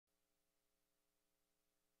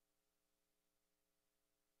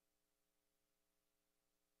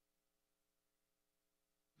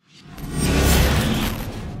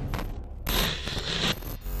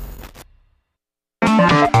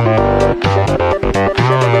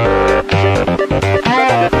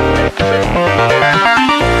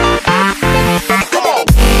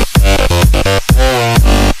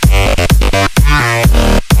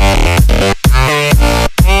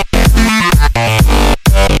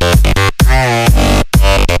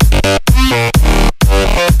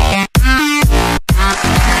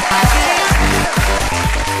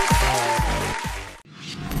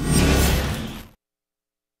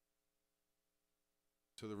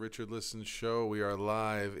Richard Listens Show. We are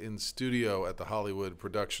live in studio at the Hollywood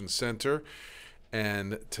Production Center,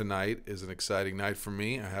 and tonight is an exciting night for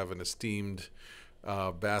me. I have an esteemed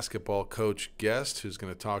basketball coach guest who's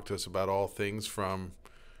going to talk to us about all things from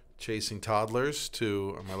chasing toddlers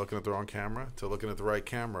to, am I looking at the wrong camera? To looking at the right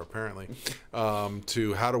camera, apparently,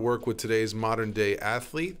 to how to work with today's modern day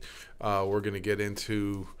athlete. We're going to get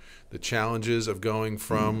into the challenges of going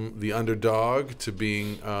from the underdog to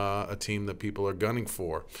being a team that people are gunning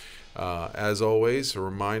for. As always, a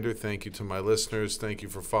reminder, thank you to my listeners. Thank you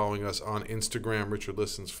for following us on Instagram, Richard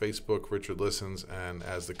Listens, Facebook, Richard Listens, and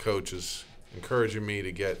as the coach is encouraging me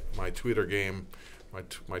to get my Twitter game,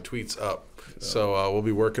 my tweets up. So we'll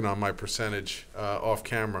be working on my percentage off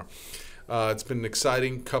camera. It's been an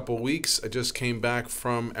exciting couple weeks. I just came back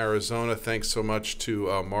from Arizona. Thanks so much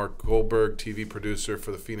to Mark Oelberger, TV producer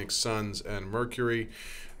for the Phoenix Suns and Mercury,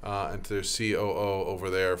 and to their COO over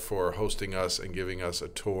there for hosting us and giving us a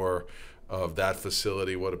tour of that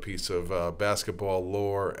facility. What a piece of basketball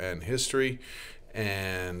lore and history.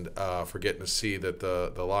 And for getting to see that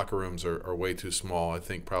the locker rooms are way too small. I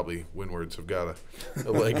think probably Windwards have got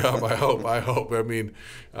a leg up. I hope. I mean,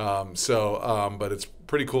 but it's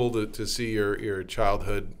pretty cool to see your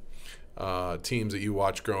childhood teams that you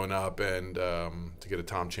watched growing up, and to get a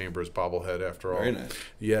Tom Chambers bobblehead after all. Very nice.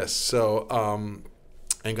 Yes. So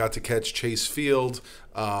and got to catch Chase Field,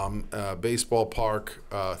 baseball park,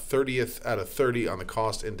 30th out of 30 on the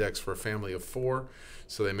cost index for a family of 4.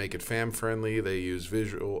 So they make it fan-friendly. They use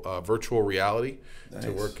virtual reality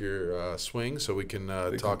to work your swing. So we can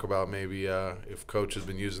talk about maybe if Coach has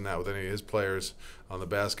been using that with any of his players on the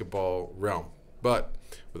basketball realm. But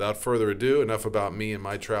without further ado, enough about me and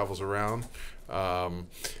my travels around.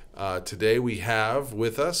 Today we have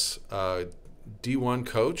with us D1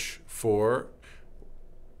 coach for,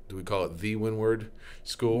 do we call it the Windward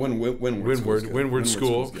School? Windward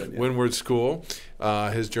School. Good, yeah. Windward School.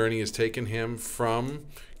 His journey has taken him from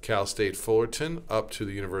Cal State Fullerton up to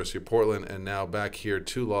the University of Portland and now back here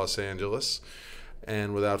to Los Angeles.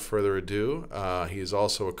 And without further ado, he is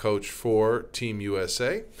also a coach for Team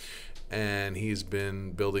USA. And he's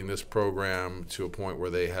been building this program to a point where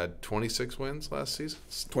they had 26 wins last season?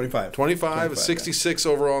 25, 66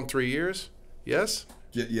 overall in 3 years? Yes?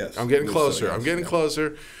 Yes. I'm getting closer. Yes. I'm getting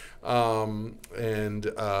closer. Without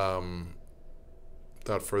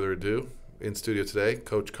further ado, in studio today,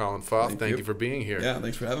 Coach Colin Pfaff. Thank you for being here. Yeah,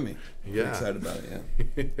 thanks for having me. I'm excited about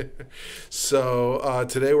it, yeah. So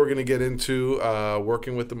today we're going to get into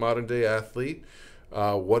working with the modern day athlete,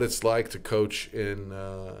 what it's like to coach in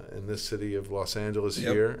this city of Los Angeles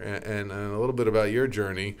here, and a little bit about your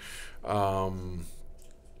journey.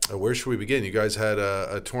 Where should we begin? You guys had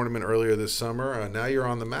a tournament earlier this summer. Now you're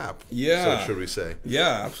on the map. Yeah. So should we say?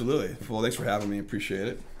 Yeah, absolutely. Well, thanks for having me. Appreciate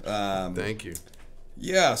it. Thank you.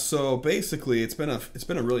 Yeah. So basically, it's been a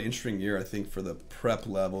really interesting year, I think, for the prep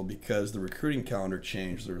level because the recruiting calendar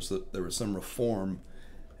changed. There was some reform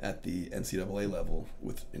at the NCAA level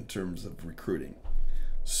in terms of recruiting.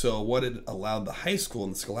 So what it allowed the high school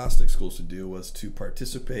and the scholastic schools to do was to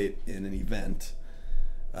participate in an event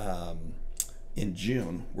in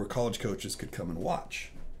June where college coaches could come and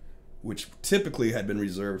watch, which typically had been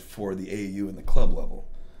reserved for the AAU and the club level.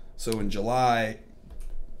 So in July,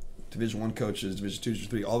 Division I coaches, Division II,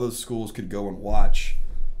 Division III, all those schools could go and watch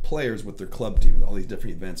players with their club team and all these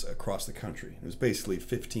different events across the country. It was basically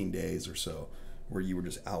 15 days or so where you were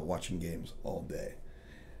just out watching games all day.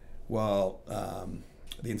 Well,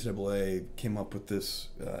 the NCAA came up with this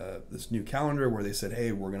new calendar where they said,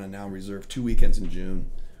 hey, we're going to now reserve 2 weekends in June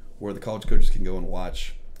where the college coaches can go and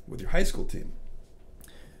watch with your high school team.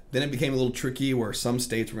 Then it became a little tricky where some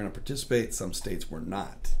states were going to participate, some states were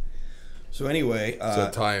not. So anyway... Does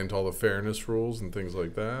that tie into all the fairness rules and things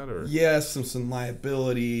like that? Or? Yes, some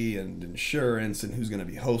liability and insurance and who's going to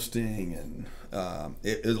be hosting, and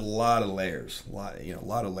there's a lot of layers, a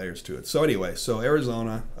lot of layers to it. So anyway,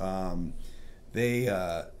 Arizona, they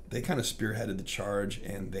kind of spearheaded the charge,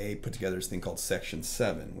 and they put together this thing called Section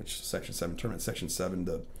 7, which Section 7 tournament. Section 7,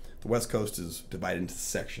 the West Coast is divided into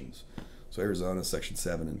sections. So Arizona, Section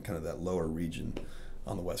 7, and kind of that lower region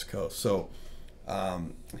on the West Coast. So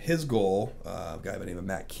his goal, a guy by the name of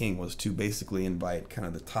Matt King, was to basically invite kind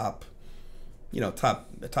of the top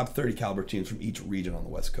 30 caliber teams from each region on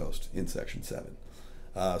the West Coast in Section 7.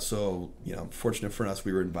 Fortunate for us,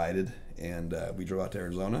 we were invited, and we drove out to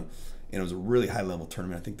Arizona. And it was a really high-level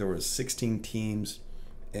tournament. I think there was 16 teams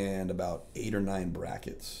and about 8 or 9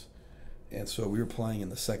 brackets. And so we were playing in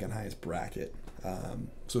the second highest bracket. So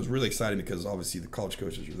it was really exciting because obviously the college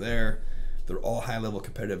coaches are there. They're all high-level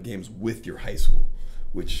competitive games with your high school,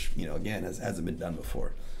 which, again, hasn't been done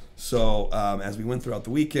before. So as we went throughout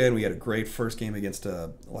the weekend, we had a great first game against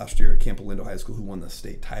last year at Camp Lindo High School, who won the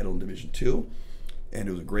state title in Division II. And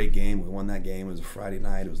it was a great game. We won that game. It was a Friday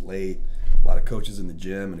night. It was late. A lot of coaches in the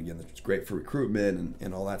gym. And again, it's great for recruitment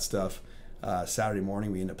and all that stuff. Saturday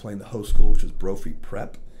morning, we ended up playing the host school, which was Brophy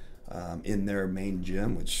Prep, in their main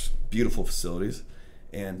gym, which beautiful facilities.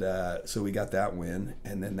 And so we got that win.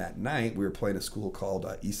 And then that night, we were playing a school called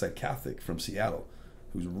Eastside Catholic from Seattle,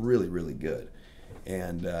 who's really, really good.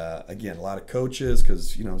 And again, a lot of coaches,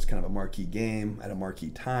 because it's kind of a marquee game at a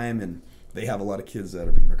marquee time, and they have a lot of kids that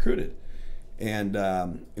are being recruited. And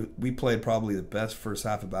we played probably the best first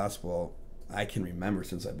half of basketball I can remember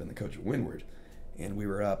since I've been the coach at Windward. And we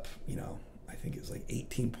were up, I think it was like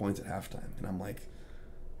 18 points at halftime. And I'm like,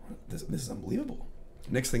 this is unbelievable.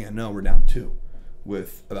 Next thing I know, we're down 2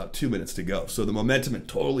 with about 2 minutes to go. So the momentum had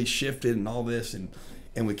totally shifted and all this, and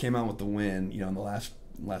we came out with the win, in the last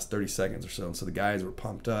 30 seconds or so. And so the guys were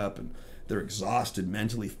pumped up, and they're exhausted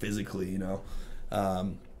mentally, physically,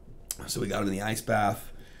 So we got them in the ice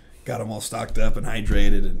bath, got them all stocked up and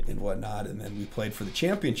hydrated and whatnot. And then we played for the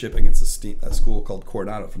championship against a school called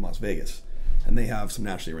Coronado from Las Vegas. And they have some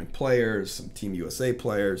nationally ranked players, some Team USA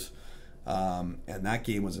players. And that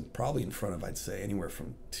game was probably in front of, I'd say, anywhere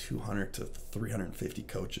from 200 to 350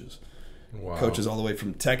 coaches. Wow. Coaches all the way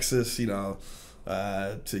from Texas, to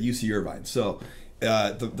UC Irvine. So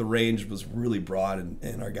the range was really broad,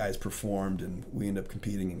 and our guys performed, and we ended up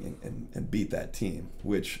competing and beat that team,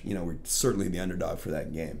 which, we're certainly the underdog for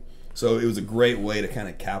that game. So it was a great way to kind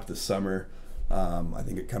of cap the summer. I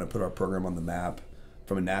think it kind of put our program on the map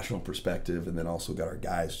from a national perspective, and then also got our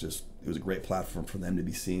guys it was a great platform for them to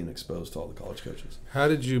be seen and exposed to all the college coaches. How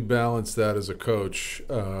did you balance that as a coach,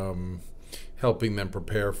 helping them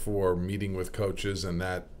prepare for meeting with coaches and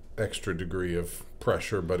that extra degree of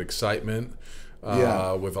pressure but excitement,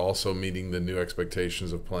 with also meeting the new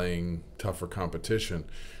expectations of playing tougher competition?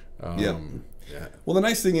 Yeah. Well, the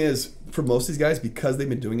nice thing is, for most of these guys, because they've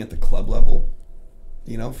been doing it at the club level,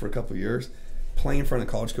 for a couple of years, playing in front of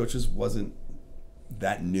college coaches wasn't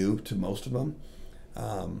that new to most of them.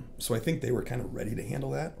 So I think they were kind of ready to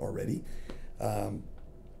handle that already. And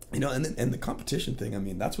the competition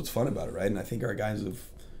thing, that's what's fun about it, right? And I think our guys have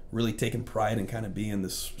really taken pride in kind of being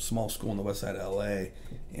this small school in the west side of LA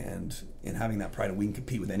and having that pride, and we can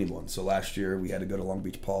compete with anyone. So last year we had to go to Long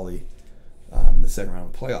Beach Poly, the second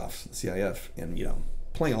round of playoffs, the CIF, and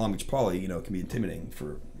playing at Long Beach Poly, can be intimidating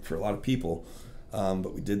for a lot of people,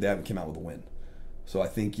 but we did that and came out with a win. So I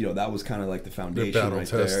think that was kind of like the foundation. Battle right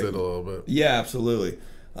tested there. a little bit. Yeah, absolutely.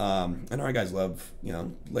 And our guys love,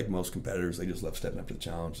 like most competitors, they just love stepping up to the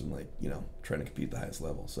challenge and trying to compete at the highest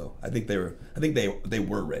level. So I think they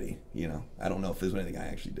were ready. I don't know if there's anything I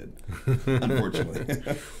actually did,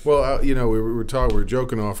 unfortunately. Well, we were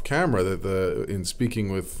joking off camera that in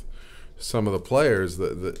speaking with some of the players,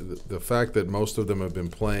 the fact that most of them have been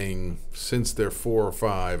playing since they're 4 or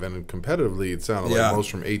 5, and competitively it sounded like most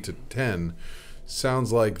from 8 to 10,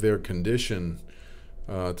 sounds like their condition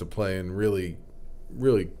to play in really,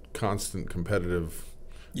 really constant competitive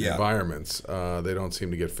environments. They don't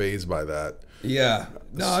seem to get fazed by that. Yeah.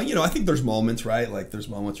 No, I think there's moments, right? Like there's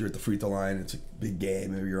moments you're at the free throw line, it's a big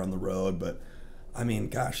game, maybe you're on the road, but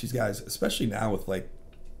gosh, these guys, especially now with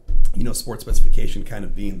sports specification kind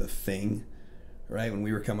of being the thing, right? When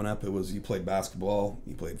we were coming up, it was you played basketball,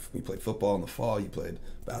 you played football in the fall, you played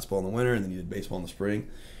basketball in the winter, and then you did baseball in the spring.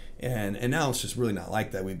 And now it's just really not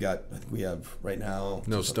like that. I think we have right now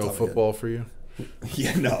no Stowe football for you.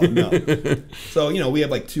 Yeah, no. So we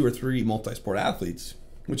have like 2 or 3 multi-sport athletes,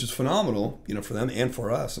 which is phenomenal, for them and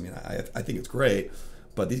for us. I think it's great,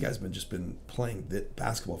 but these guys have just been playing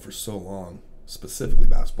basketball for so long, specifically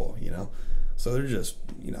basketball, So they're just,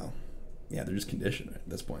 they're just conditioned at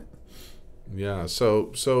this point. Yeah.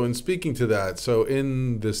 So in speaking to that, so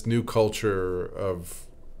in this new culture of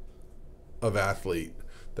athlete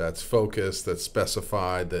that's focused, that's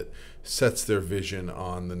specified, that sets their vision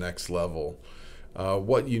on the next level,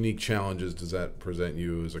 what unique challenges does that present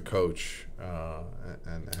you as a coach,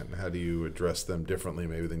 and how do you address them differently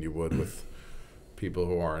maybe than you would with people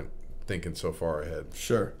who aren't thinking so far ahead?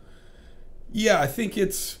 Sure. Yeah, I think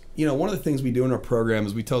it's, one of the things we do in our program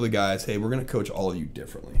is we tell the guys, hey, we're going to coach all of you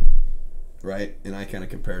differently, right? And I kind of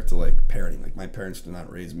compare it to parenting. Like my parents did not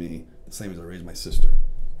raise me the same as I raised my sister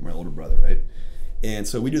or my older brother, right? And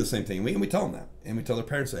so we do the same thing. And we tell them that. And we tell their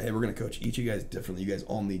parents that, hey, we're going to coach each of you guys differently. You guys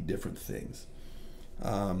all need different things.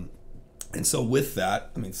 And so with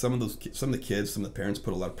that, some of the kids, some of the parents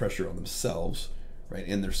put a lot of pressure on themselves, right,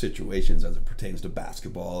 in their situations as it pertains to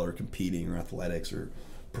basketball or competing or athletics or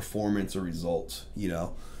performance or results,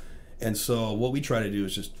 And so what we try to do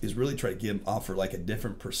is really try to offer like a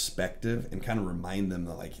different perspective and kind of remind them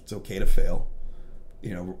that like it's okay to fail.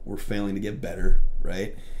 You know, we're failing to get better,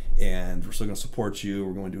 right? And we're still going to support you.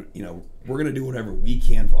 We're going to we're going to do whatever we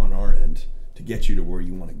can on our end to get you to where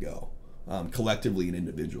you want to go, collectively and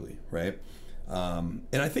individually, right? And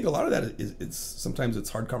I think a lot of that is sometimes it's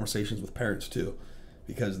hard conversations with parents too,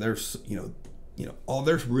 because there's all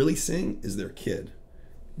they're really seeing is their kid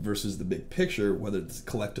versus the big picture, whether it's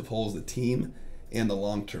collective wholes, the team, and the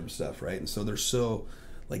long-term stuff, right? And so they're so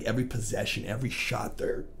like every possession, every shot,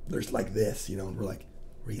 there's like this, and we're like,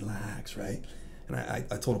 relax, right? And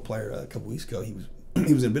I told a player a couple weeks ago, he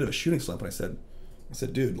was in a bit of a shooting slump, and I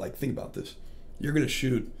said, dude, like think about this. You're gonna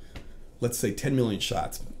shoot, let's say 10 million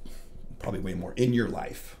shots, probably way more in your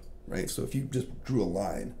life, right? So if you just drew a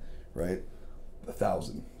line, right,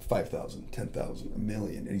 1,000, 5,000, 10,000, a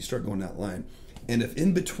million, and you start going that line, and if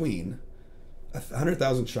in between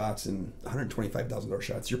 100,000 shots and $125,000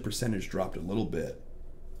 shots, your percentage dropped a little bit,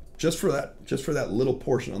 just for that little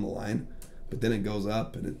portion on the line, but then it goes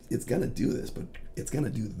up, and it's gonna do this, but it's gonna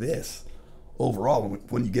do this overall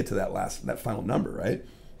when you get to that final number, right?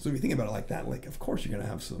 So if you think about it like that, like of course you're gonna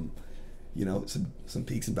have some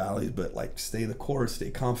peaks and valleys, but like stay the course, stay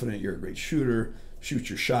confident. You're a great shooter. Shoot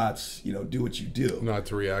your shots. Do what you do. Not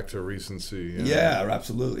to react to recency. Yeah,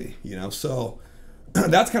 absolutely. So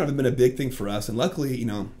that's kind of been a big thing for us. And luckily,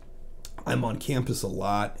 I'm on campus a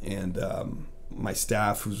lot, and my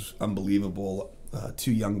staff, who's unbelievable,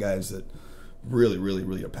 2 young guys that really, really,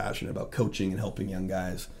 really are passionate about coaching and helping young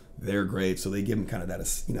guys. They're great, so they give them kind of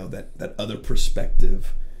that other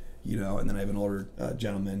perspective. And then I have an older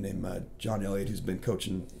gentleman named John Elliott who's been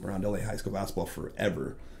coaching around LA high school basketball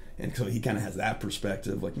forever, and so he kind of has that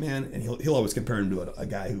perspective, like man, and he'll always compare him to a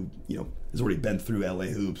guy who has already been through LA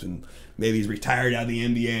hoops, and maybe he's retired out of the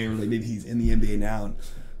NBA, or like maybe he's in the NBA now, and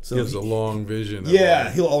so he has a long vision.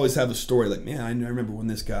 Yeah, he'll always have a story like, man, I remember when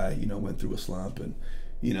this guy went through a slump, and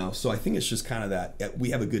so I think it's just kind of that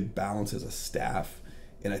we have a good balance as a staff,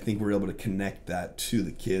 and I think we're able to connect that to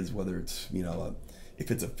the kids, whether it's if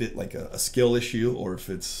it's a skill issue or if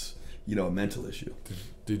it's a mental issue.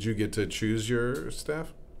 Did you get to choose your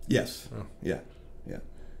staff? Yes. Oh. Yeah.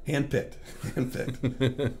 Handpicked.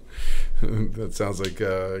 That sounds like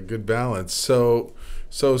a good balance. So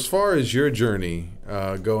as far as your journey,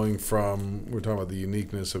 going from, we're talking about the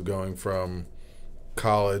uniqueness of going from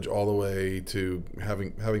college all the way to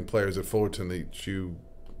having players at Fullerton that you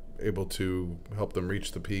able to help them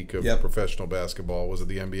reach the peak of professional basketball. Was it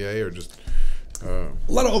the NBA or just? A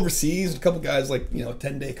lot of overseas, a couple guys like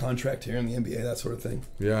 10-day contract here in the NBA, that sort of thing.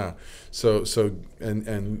 Yeah. So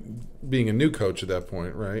and being a new coach at that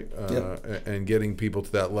point, right? And getting people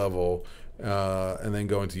to that level, and then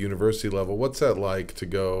going to university level. What's that like to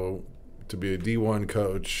go to be a D1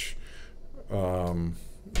 coach? The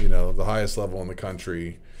highest level in the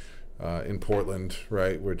country, in Portland,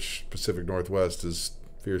 right? Which Pacific Northwest is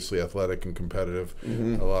fiercely athletic and competitive.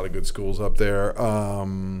 Mm-hmm. A lot of good schools up there.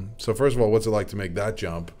 So first of all, what's it like to make that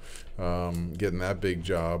jump, getting that big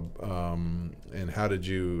job, and how did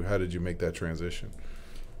you make that transition?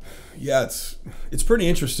 Yeah, it's pretty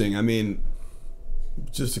interesting. I mean,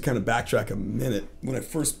 just to kind of backtrack a minute, when I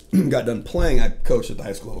first got done playing, I coached at the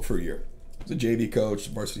high school level for a year. I was a JV coach,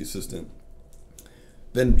 varsity assistant.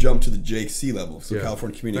 Then jumped to the JC level, so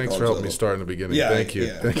California Community College level. Thanks for helping me start in the beginning. Yeah, Thank you,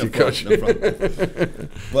 no Coach. No problem.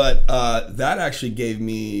 But that actually gave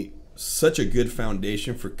me such a good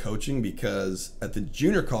foundation for coaching, because at the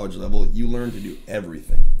junior college level, you learn to do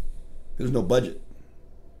everything. There's no budget.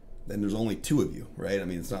 Then there's only 2 of you, right? I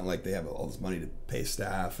mean, it's not like they have all this money to pay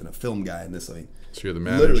staff and a film guy and this. I mean, so you're the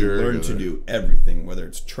manager. Literally learn to do everything, whether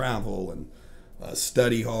it's travel and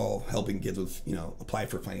study hall, helping kids with, apply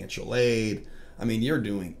for financial aid. I mean, you're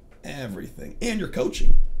doing everything, and you're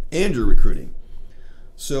coaching, and you're recruiting.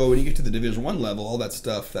 So when you get to the Division I level, all that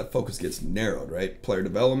stuff, that focus gets narrowed, right? Player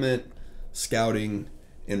development, scouting,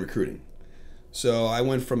 and recruiting. So I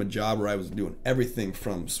went from a job where I was doing everything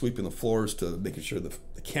from sweeping the floors to making sure the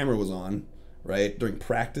camera was on, right, during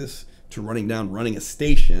practice, to running a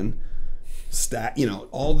station,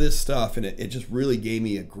 all this stuff, and it just really gave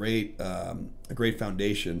me a great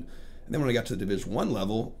foundation. And then when I got to the Division I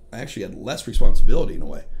level, I actually had less responsibility in a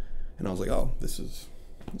way, and I was like, "Oh, it's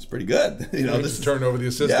pretty good." This is turn over the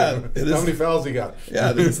assistant. Yeah, how many fouls he got?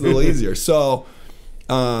 Yeah, this is a little easier. So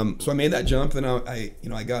I made that jump. Then I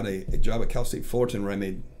got a job at Cal State Fullerton where I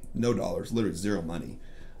made no dollars, literally zero money.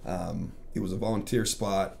 It was a volunteer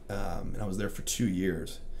spot, and I was there for 2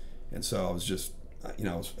 years. And so I was just, I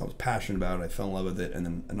was passionate about it. I fell in love with it, and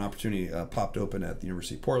then an opportunity popped open at the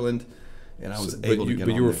University of Portland. and I was able to get on.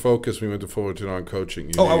 But you were there. focused when you went to Fullerton on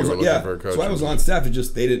coaching. You I was looking for coaching. So I was on staff. It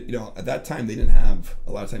just they didn't, at that time they didn't have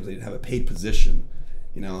a lot of times they didn't have a paid position,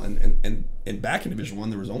 and back in Division I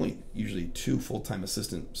there was only usually 2 full-time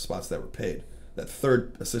assistant spots that were paid. That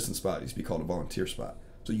third assistant spot used to be called a volunteer spot,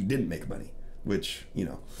 so you didn't make money, which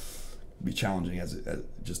be challenging as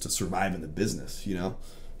just to survive in the business,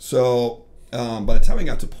 So by the time I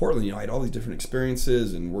got to Portland, I had all these different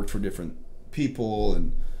experiences and worked for different people,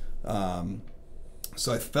 and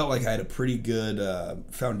so I felt like I had a pretty good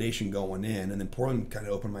foundation going in. And then Portland kind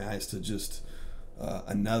of opened my eyes to just a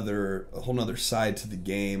whole nother side to the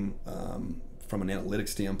game, from an analytics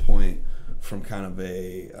standpoint, from kind of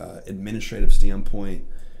a administrative standpoint,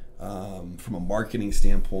 from a marketing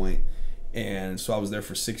standpoint. And so I was there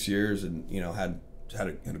for 6 years, and had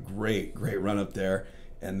a great run up there.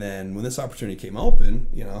 And then when this opportunity came open,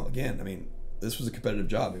 again, this was a competitive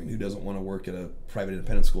job. Who doesn't want to work at a private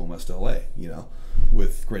independent school in West LA,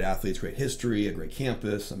 with great athletes, great history, a great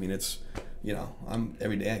campus. It's,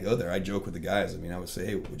 every day I go there, I joke with the guys. I would say,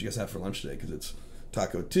 hey, what'd you guys have for lunch today? Because it's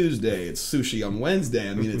Taco Tuesday, it's sushi on Wednesday.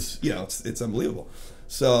 It's, it's unbelievable.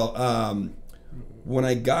 So when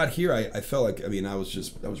I got here, I felt like, I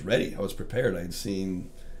was ready. I was prepared. I'd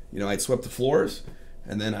seen, I'd swept the floors.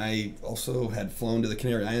 And then I also had flown to the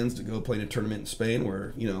Canary Islands to go play in a tournament in Spain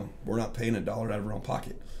where, we're not paying $1 out of our own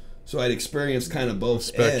pocket. So I'd experienced kind of both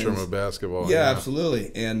spectrum ends. of basketball. Yeah,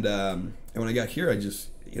 absolutely. And when I got here, I just,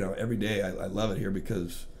 every day I love it here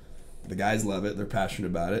because the guys love it. They're passionate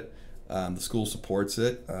about it. The school supports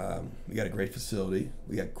it. We got a great facility.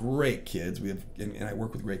 We got great kids. And I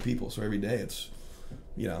work with great people. So every day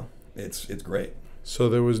it's great. So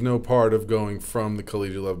there was no part of going from the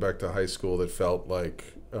collegiate level back to high school that felt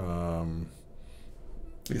like a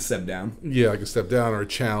step down. Yeah, like a step down or a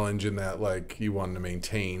challenge in that you wanted to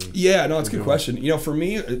maintain. Yeah, no, it's a good question. For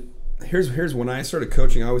me, here's when I started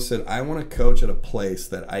coaching. I always said I want to coach at a place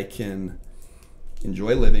that I can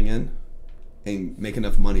enjoy living in and make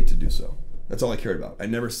enough money to do so. That's all I cared about. I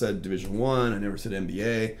never said Division I. I never said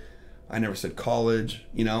NBA. I never said college.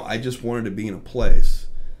 I just wanted to be in a place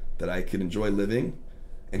that I could enjoy living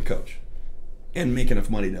and coach and make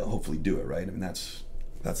enough money to hopefully do it, right? That's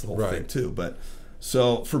the whole thing too. But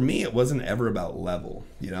so for me, it wasn't ever about level,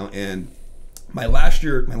 and my last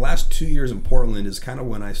 2 years in Portland is kind of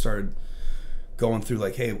when I started going through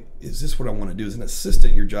hey, is this what I want to do? As an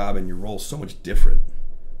assistant, your job and your role is so much different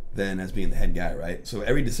than as being the head guy, right? So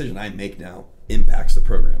every decision I make now impacts the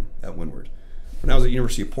program at Windward. When I was at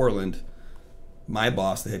University of Portland, my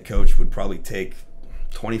boss, the head coach, would probably take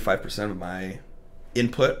 25% of my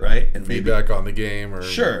input, right? And feedback on the game, or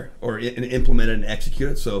implement it and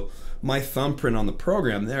execute it. So my thumbprint on the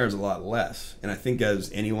program there is a lot less. And I think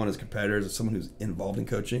as anyone, as competitors, as someone who's involved in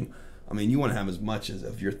coaching, you want to have as much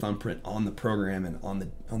of your thumbprint on the program and on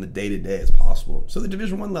the day-to-day as possible. So the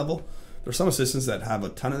Division I level, there's some assistants that have a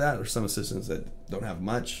ton of that. There's some assistants that don't have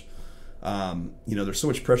much. There's so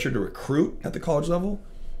much pressure to recruit at the college level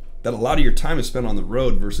that a lot of your time is spent on the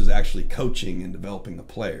road versus actually coaching and developing the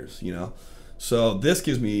players, So this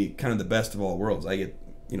gives me kind of the best of all worlds. I get,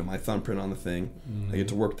 my thumbprint on the thing. Mm-hmm. I get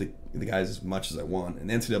to work the guys as much as I want. And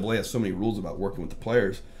the NCAA has so many rules about working with the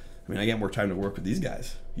players. I get more time to work with these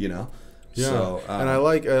guys, Yeah, so, and I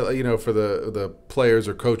like, for the players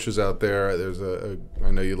or coaches out there, there's I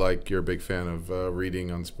know you're a big fan of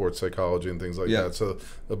reading on sports psychology and things like that. So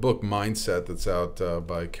the book Mindset that's out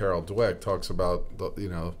by Carol Dweck talks about,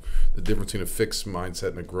 the difference between a fixed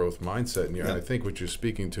mindset and a growth mindset. And I think what you're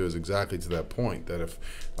speaking to is exactly to that point, that if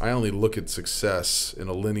I only look at success in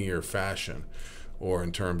a linear fashion or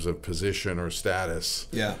in terms of position or status,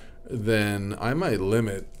 then I might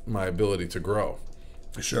limit my ability to grow.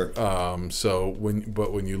 Sure. So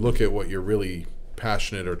when you look at what you're really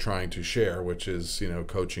passionate or trying to share, which is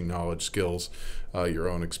coaching, knowledge, skills, your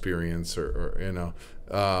own experience, or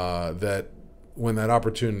that when that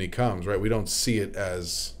opportunity comes, right, we don't see it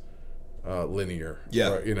as linear.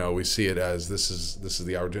 Yeah. Right? We see it as this is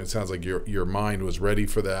the opportunity. It sounds like your mind was ready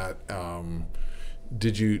for that.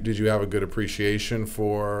 Did you have a good appreciation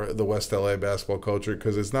for the West LA basketball culture?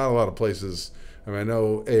 Because it's not a lot of places. I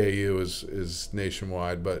know AAU is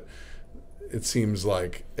nationwide, but it seems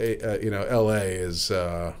like LA is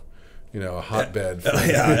a hotbed.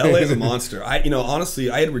 LA is a monster. Honestly,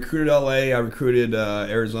 I had recruited LA. I recruited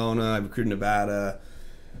Arizona. I recruited Nevada.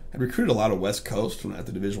 I recruited a lot of West Coast at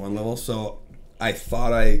the Division I level. So I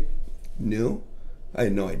thought I knew. I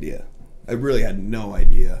had no idea. I really had no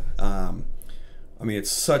idea.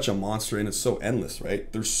 It's such a monster, and it's so endless,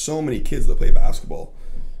 right? There's so many kids that play basketball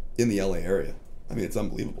in the LA area. It's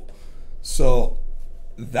unbelievable. So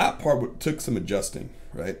that part took some adjusting,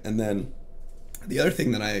 right? And then The other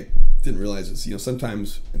thing that I didn't realize is,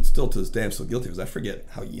 sometimes, and still to this day I'm still guilty, is I forget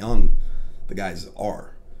how young the guys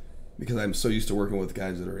are. Because I'm so used to working with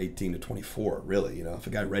guys that are 18 to 24, really. If a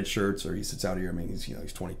guy red shirts or he sits out here, I mean,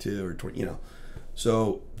 he's 22 or 20,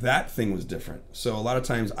 So that thing was different. So a lot of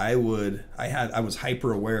times I was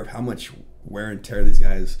hyper aware of how much wear and tear these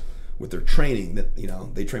guys with their training. That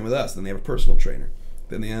they train with us, then they have a personal trainer,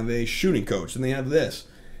 then they have a shooting coach, then they have this.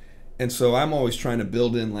 And so I'm always trying to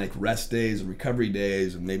build in like rest days and recovery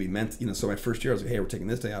days and maybe so my first year I was like, hey, we're taking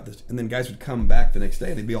this day out, and then guys would come back the next day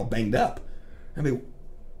and they'd be all banged up. I'd be,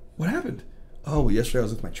 what happened? Oh, well, yesterday I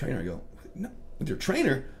was with my trainer. I go, no, with your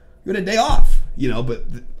trainer, you had a day off, But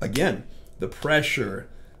again, the pressure,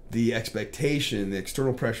 the expectation, the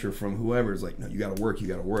external pressure from whoever is like, no, you got to work.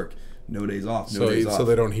 No days off. So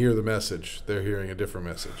they don't hear the message. They're hearing a different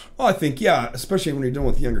message. Oh, I think, yeah, especially when you're dealing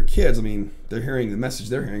with younger kids. I mean, they're hearing the message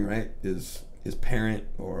they're hearing, right, is parent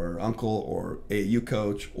or uncle or AAU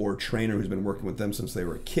coach or trainer who's been working with them since they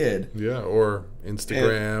were a kid. Yeah, or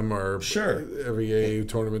Instagram or sure. Every AAU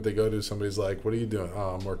tournament they go to, somebody's like, what are you doing?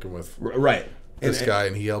 Oh, I'm working with this guy,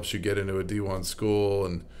 and he helps you get into a D1 school.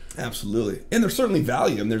 And absolutely. And there's certainly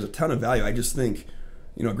value, and there's a ton of value. I just think,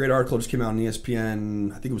 a great article just came out on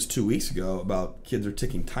ESPN, I think it was 2 weeks ago, about kids are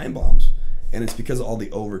ticking time bombs. And it's because of all the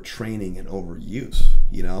overtraining and overuse,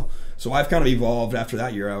 So I've kind of evolved after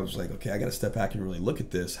that year. I was like, okay, I got to step back and really look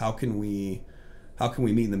at this. How can we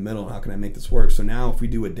meet in the middle, and how can I make this work? So now if we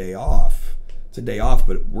do a day off, it's a day off,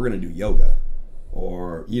 but we're going to do yoga,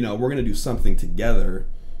 or, we're going to do something together,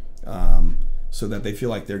 so that they feel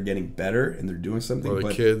like they're getting better and they're doing something. Are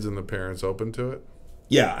the kids and the parents open to it?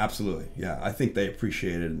 Yeah, absolutely. Yeah, I think they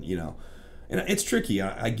appreciate it, and it's tricky.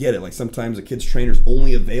 I get it. Like sometimes a kid's trainer's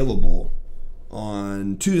only available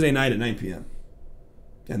on Tuesday night at 9 p.m.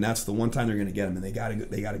 And that's the one time they're going to get them, and they got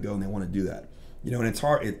to go, and they want to do that. And it's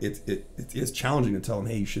hard. It is challenging to tell them,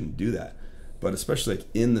 hey, you shouldn't do that. But especially like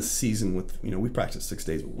in the season with, we practice 6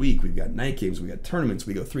 days a week. We've got night games. We got tournaments.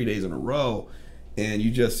 We go 3 days in a row. And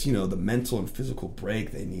you just, the mental and physical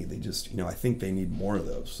break they need. They just, I think they need more of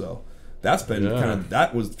those. So that's been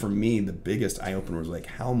that was for me the biggest eye opener, was like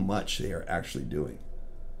how much they are actually doing.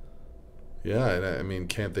 Yeah, and I mean,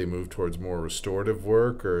 can't they move towards more restorative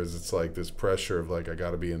work, or is it like this pressure of like, I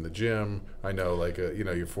got to be in the gym? I know, like,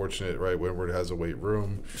 you're fortunate, right? Wentworth has a weight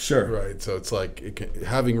room, sure, right? So it's like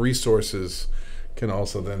having resources can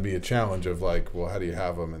also then be a challenge of like, well, how do you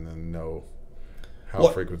have them and then know how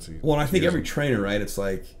frequency? Well, and I think every trainer, right? It's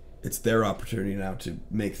like it's their opportunity now to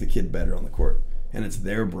make the kid better on the court, and it's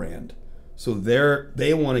their brand. So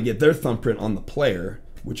they want to get their thumbprint on the player,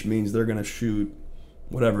 which means they're going to shoot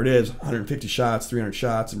whatever it is, 150 shots, 300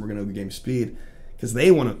 shots, and we're going to go game speed, because they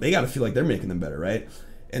got to feel like they're making them better, right?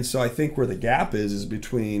 And so I think where the gap is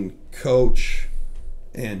between coach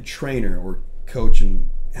and trainer, or coach and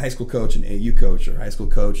high school coach and AU coach, or high school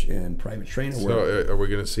coach and private trainer. So are we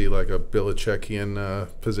going to see like a Belichickian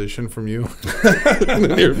position from you in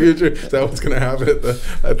the near future? Is that what's going to happen at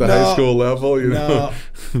the high school level?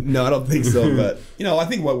 No, I don't think so. But I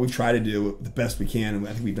think what we try to do the best we can, and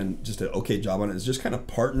I think we've done just an okay job on it, is just kind of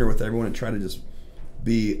partner with everyone and try to just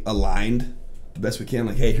be aligned the best we can.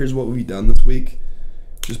 Like, hey, here's what we've done this week.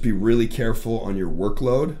 Just be really careful on your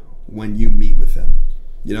workload when you meet with them.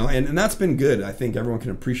 And that's been good. I think everyone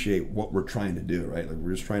can appreciate what we're trying to do, right? Like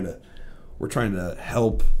we're trying to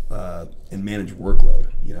help and manage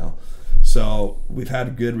workload, So we've had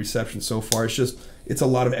a good reception so far. It's a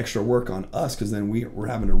lot of extra work on us, because then we're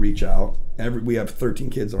having to reach out. We have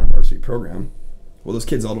 13 kids on our varsity program. Well, those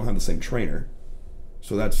kids all don't have the same trainer,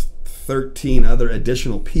 so that's 13 other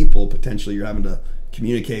additional people potentially you're having to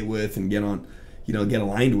communicate with and get on, get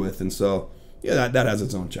aligned with, and so. Yeah, that has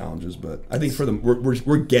its own challenges, but I think for them,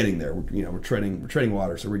 we're getting there. We're treading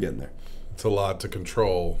water, so we're getting there. It's a lot to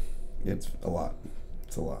control. It's a lot.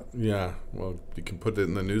 Yeah, well, you can put it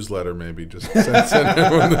in the newsletter, maybe. Just send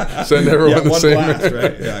everyone the same. Blast,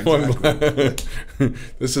 right? Yeah, exactly. One blast.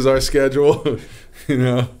 This is our schedule.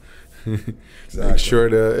 Exactly. Make sure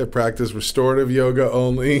to practice restorative yoga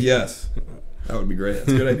only. Yes, that would be great.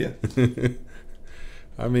 That's a good idea.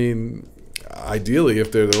 I mean, ideally,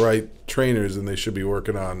 if they're the right trainers, then they should be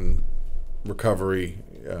working on recovery.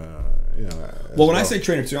 Well, when I say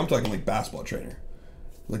trainer too, I'm talking like basketball trainer.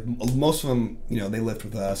 Like most of them, they lift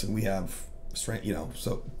with us, and we have strength.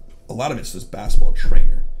 So a lot of it's just basketball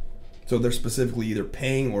trainer. So they're specifically either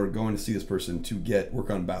paying or going to see this person to work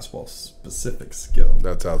on basketball specific skill.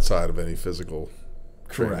 That's outside of any physical.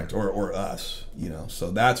 Correct, or us.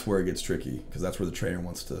 So that's where it gets tricky, because that's where the trainer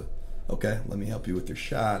wants to. Okay, let me help you with your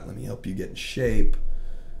shot. Let me help you get in shape.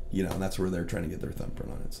 And that's where they're trying to get their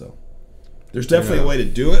thumbprint on it. So, There's definitely a way to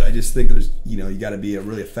do it. I just think there's, you got to be a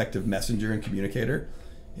really effective messenger and communicator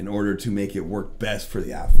in order to make it work best for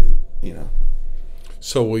the athlete,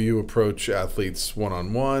 So will you approach athletes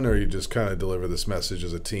one-on-one, or you just kind of deliver this message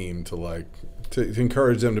as a team to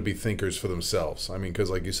encourage them to be thinkers for themselves? I mean, because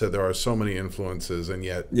like you said, there are so many influences, and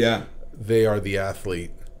yet they are the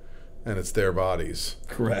athlete, and it's their bodies.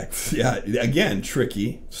 Correct. Yeah. Again,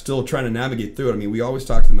 tricky. Still trying to navigate through it. I mean, we always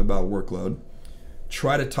talk to them about workload.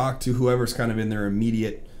 Try to talk to whoever's kind of in their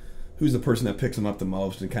immediate, who's the person that picks them up the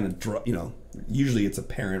most, and kind of, usually it's a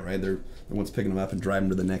parent, right? They're the ones picking them up and driving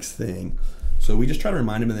them to the next thing. So we just try to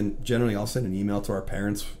remind them, and then generally I'll send an email to our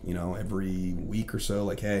parents, every week or so,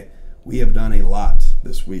 like, hey, we have done a lot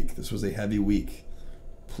this week. This was a heavy week.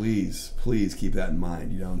 Please keep that in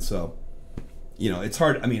mind, and so, it's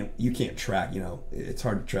hard. I mean, you can't track, it's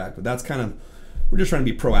hard to track, but that's kind of, we're just trying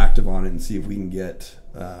to be proactive on it and see if we can get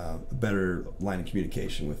a better line of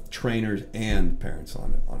communication with trainers and parents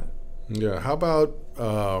on it. Yeah. How about,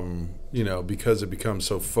 because it becomes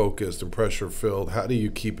so focused and pressure filled, how do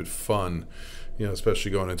you keep it fun?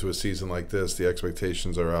 Especially going into a season like this, the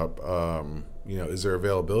expectations are up. Is there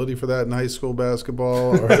availability for that in high school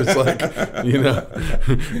basketball? Or it's like,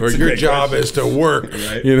 or your job is to work,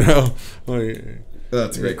 right?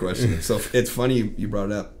 That's a great question. So it's funny you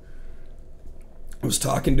brought it up. I was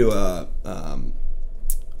talking to a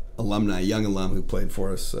young alum who played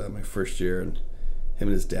for us my first year, and him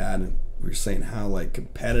and his dad, and we were saying how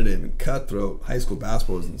competitive and cutthroat high school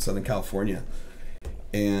basketball is in Southern California.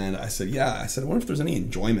 And I said, I wonder if there's any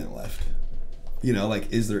enjoyment left.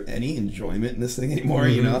 Is there any enjoyment in this thing anymore?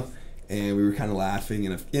 Mm-hmm. And we were kind of laughing,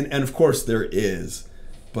 and of course there is,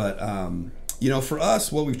 but for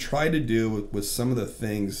us, what we've tried to do with some of the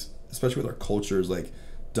things, especially with our cultures,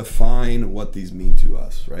 define what these mean to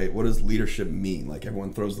us, right? What does leadership mean?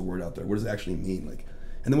 Everyone throws the word out there. What does it actually mean?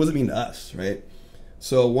 And then what does it mean to us, right?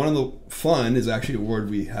 So one of the fun is actually a word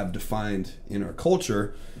we have defined in our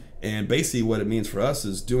culture, and basically what it means for us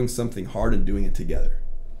is doing something hard and doing it together.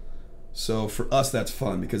 So for us, that's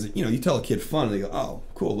fun because, you tell a kid fun, and they go, oh,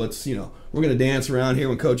 cool, let's, we're going to dance around here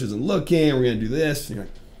when coach isn't looking, we're going to do this. And you're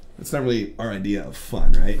like, that's not really our idea of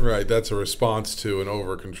fun, right? Right, that's a response to an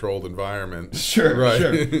over-controlled environment. Sure, right.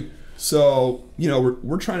 Sure. So,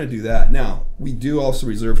 we're trying to do that. Now, we do also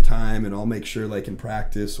reserve time, and I'll make sure, in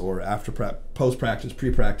practice or after post-practice,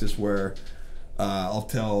 pre-practice, where I'll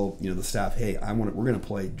tell the staff, hey, we're going to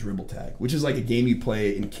play dribble tag, which is like a game you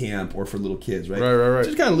play in camp or for little kids, right? Right.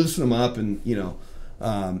 Just kind of loosen them up and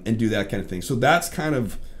and do that kind of thing. So that's kind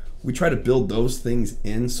of, we try to build those things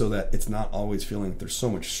in so that it's not always feeling like there's so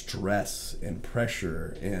much stress and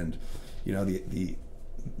pressure and the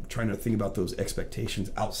trying to think about those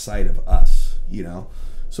expectations outside of us.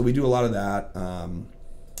 So we do a lot of that,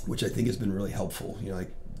 which I think has been really helpful.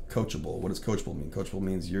 Coachable. What does coachable mean? Coachable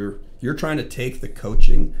means you're trying to take the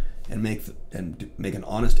coaching and make an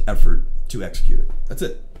honest effort to execute it. That's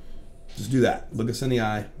it. Just do that. Look us in the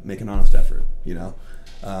eye. Make an honest effort.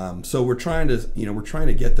 So we're trying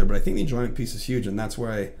to get there. But I think the enjoyment piece is huge, and that's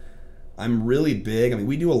why I'm really big. I mean,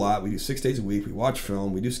 we do a lot. We do 6 days a week. We watch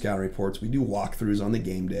film. We do scouting reports. We do walkthroughs on the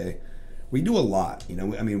game day. We do a lot.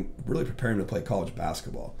 Really preparing to play college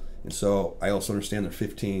basketball. And so I also understand they're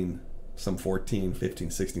 15. Some 14,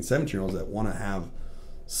 15, 16, 17-year-olds that want to have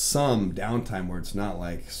some downtime where it's not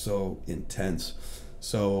so intense.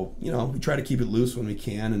 So, we try to keep it loose when we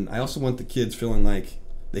can. And I also want the kids feeling like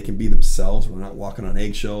they can be themselves. We're not walking on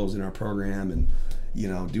eggshells in our program and,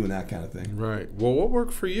 doing that kind of thing. Right. Well, what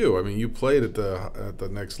worked for you? I mean, you played at the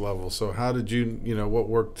next level. So how did you, what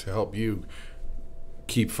worked to help you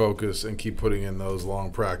keep focus and keep putting in those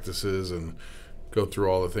long practices and go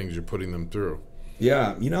through all the things you're putting them through?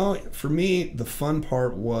 Yeah, for me, the fun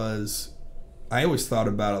part was I always thought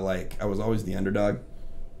about it I was always the underdog,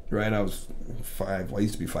 right? I was 5. Well, I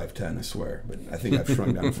used to be 5'10", I swear, but I think I've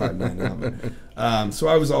shrunk down to 5'9" now. But, so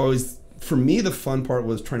I was always, for me, the fun part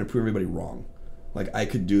was trying to prove everybody wrong. I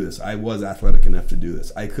could do this. I was athletic enough to do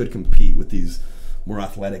this. I could compete with these more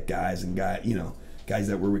athletic guys and guys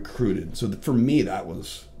that were recruited. So for me, that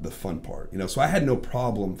was the fun part. So I had no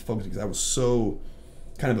problem focusing because I was so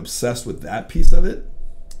kind of obsessed with that piece of it.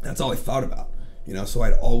 That's all I thought about, so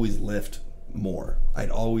I'd always lift more.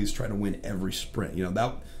 I'd always try to win every sprint.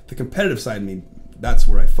 That the competitive side of me, that's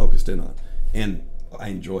where I focused in on, and I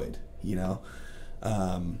enjoyed. So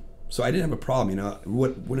I didn't have a problem.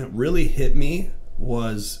 When it really hit me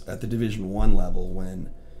was at the Division I level,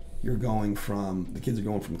 when the kids are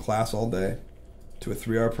going from class all day to a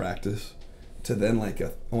 3-hour practice to then a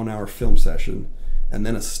 1-hour film session and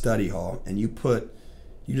then a study hall, and you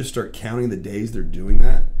just start counting the days they're doing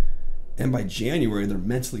that, And by January, they're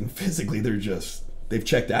mentally and physically, they've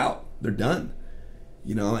checked out. They're done.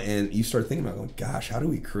 And you start thinking about going, gosh, how do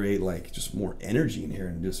we create like just more energy in here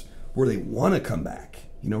and just where they want to come back,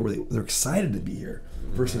 where they're excited to be here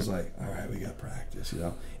versus like, all right, we got practice,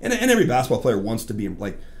 And every basketball player wants to be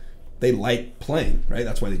like, they like playing, right?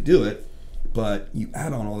 That's why they do it. But you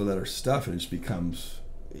add on all of that other stuff and it just becomes,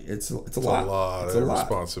 it's a lot. It's a lot of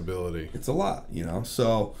responsibility. It's a lot,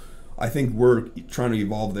 So I think we're trying to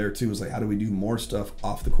evolve there too. Is like, how do we do more stuff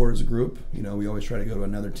off the court as a group? We always try to go to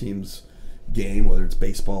another team's game, whether it's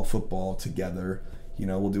baseball, football, together.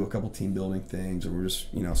 We'll do a couple team building things, or we're just,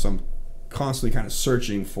 so I'm constantly kind of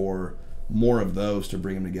searching for more of those to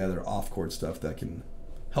bring them together, off court stuff that can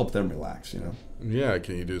help them relax. Yeah,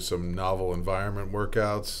 can you do some novel environment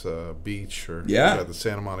workouts, beach, or the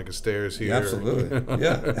Santa Monica stairs here? Yeah, absolutely.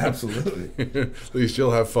 Yeah, absolutely. At least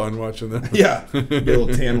you'll have fun watching them. Yeah, get a little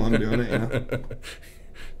tan while I'm doing it.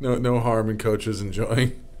 No harm in coaches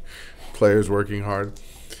enjoying players working hard.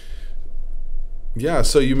 Yeah,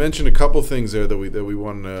 so you mentioned a couple things there that we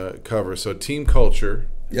want to cover. So team culture.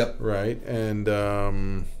 Yep. Right, and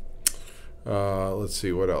let's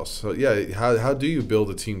see what else. So yeah, how do you build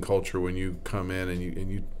a team culture when you come in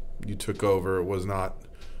and you took over? It was not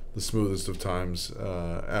the smoothest of times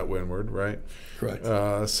at Windward, right? Correct.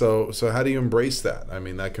 So how do you embrace that? I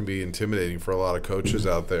mean, that can be intimidating for a lot of coaches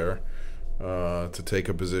out there to take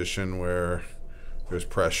a position where there's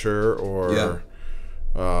pressure or.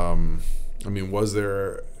 I mean, was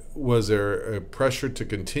there a pressure to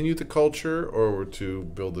continue the culture or to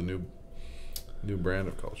build a new brand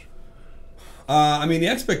of culture? I mean, the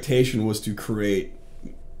expectation was to create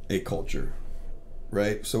a culture,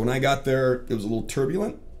 right? So when I got there, it was a little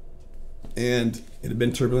turbulent, and it had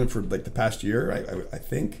been turbulent for like the past year, I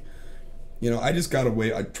think. I just got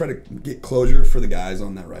away. I try to get closure for the guys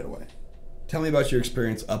on that right away. Tell me about your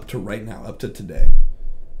experience up to right now, up to today.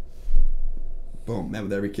 Boom, met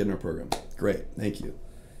with every kid in our program. Great, thank you.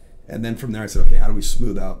 And then from there I said, okay, how do we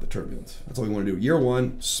smooth out the turbulence? That's all we want to do. Year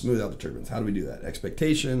one, smooth out the turbulence. How do we do that?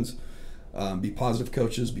 Expectations, be positive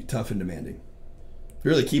coaches, be tough and demanding.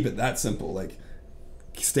 Really keep it that simple. Like,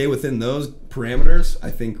 stay within those parameters, I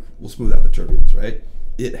think we'll smooth out the turbulence, right?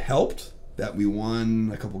 It helped that we won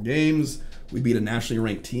a couple games. We beat a nationally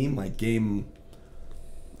ranked team, I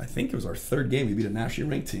think it was our third game. We beat a nationally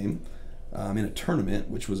ranked team. In a tournament,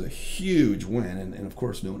 which was a huge win, and of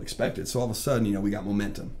course no one expected. So all of a sudden, we got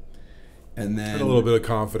momentum, and then a little bit of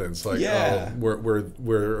confidence, like,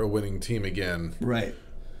 we're a winning team again, right?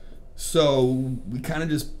 So we kind of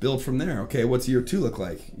just build from there. Okay, what's year two look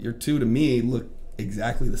like? Year two to me look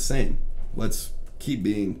exactly the same. Let's keep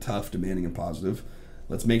being tough, demanding, and positive.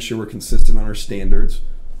 Let's make sure we're consistent on our standards.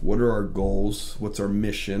 What are our goals? What's our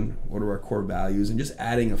mission? What are our core values? And just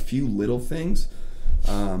adding a few little things.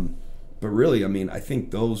 But really, I mean, I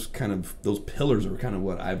think those pillars are kind of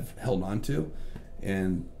what I've held on to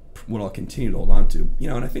and what I'll continue to hold on to.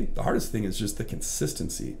 And I think the hardest thing is just the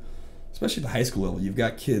consistency, especially at the high school level. You've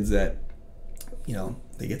got kids that,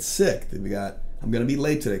 they get sick. I'm going to be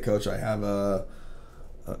late today, coach. I have a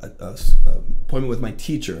appointment with my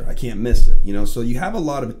teacher. I can't miss it. So you have a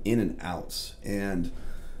lot of in and outs. And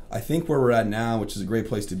I think where we're at now, which is a great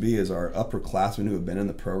place to be, is our upperclassmen who have been in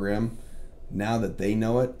the program. Now that they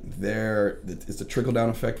know it, it's a trickle-down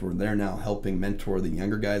effect where they're now helping mentor the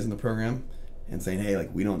younger guys in the program and saying, hey,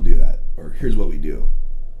 like, we don't do that, or here's what we do.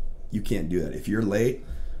 You can't do that. If you're late,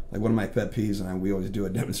 like one of my pet peeves, and we always do a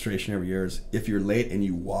demonstration every year, is if you're late and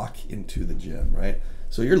you walk into the gym, right?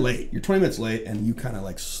 So you're late, you're 20 minutes late, and you kind of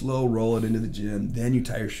like slow roll it into the gym, then you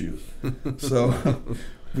tie your shoes. So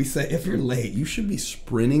we say, if you're late, you should be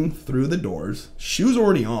sprinting through the doors, shoes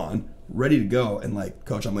already on, ready to go, and like,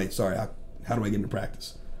 coach, I'm late, sorry, how do I get into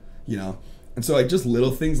practice? And so like just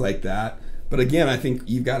little things like that. But again, I think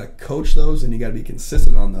you've got to coach those and you got to be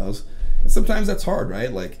consistent on those. And sometimes that's hard,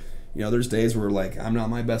 right? Like, there's days where like I'm not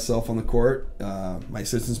my best self on the court. My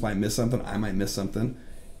assistants might miss something. I might miss something.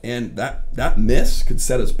 And that miss could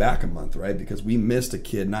set us back a month, right? Because we missed a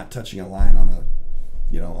kid not touching a line on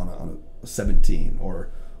a 17 or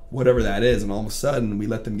whatever that is. And all of a sudden we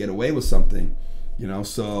let them get away with something,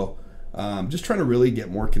 so just trying to really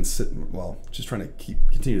get more consistent. Well, just trying to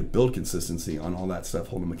continue to build consistency on all that stuff,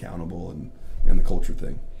 hold them accountable, and the culture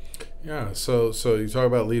thing. Yeah. So you talk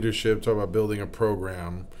about leadership, talk about building a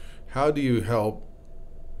program. How do you help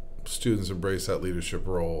students embrace that leadership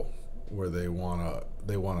role where they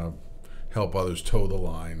wanna help others toe the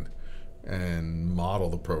line and model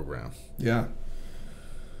the program? Yeah.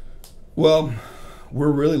 Well,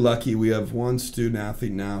 we're really lucky. We have one student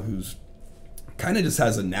athlete now who's kind of just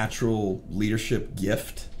has a natural leadership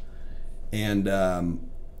gift, and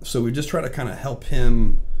So we just try to kind of help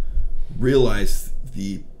him realize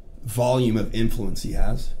the volume of influence he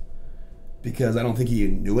has, because I don't think he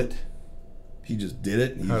knew it. He just did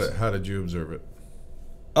it. How did you observe it?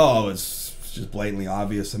 Oh, it's just blatantly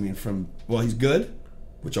obvious. I mean, he's good,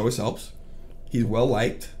 which always helps. He's well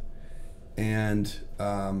liked, and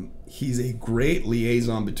he's a great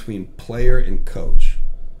liaison between player and coach,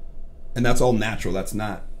 and that's all natural. That's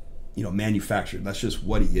not, manufactured. That's just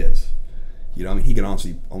what he is. I mean, he can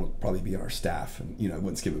honestly probably be on our staff, and I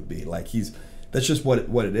wouldn't skip a beat. Like that's just what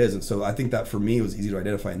it is. And so I think that for me it was easy to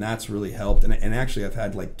identify, and that's really helped. And actually, I've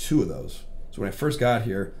had like 2 of those. So when I first got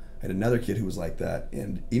here, I had another kid who was like that,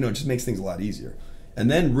 and it just makes things a lot easier.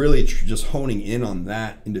 And then really just honing in on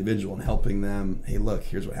that individual and helping them. Hey, look,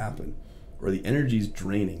 here's what happened. Or the energy's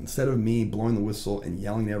draining. Instead of me blowing the whistle and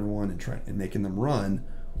yelling at everyone and making them run,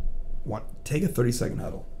 take a 30-second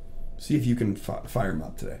huddle. See if you can fire them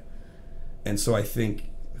up today. And so I think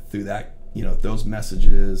through that, those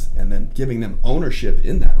messages, and then giving them ownership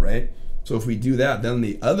in that, right? So if we do that, then on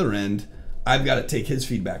the other end, I've got to take his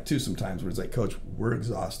feedback too sometimes, where it's like, Coach, we're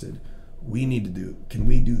exhausted. Can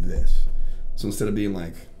we do this? So instead of being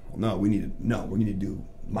like, well, we need to do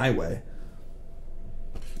my way.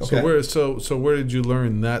 Okay. So where did you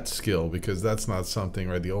learn that skill? Because that's not something,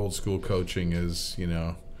 right? The old school coaching is,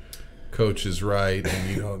 coach is right,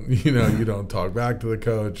 and you don't talk back to the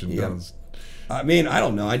coach, and don't. I mean, I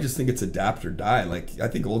don't know. I just think it's adapt or die. Like, I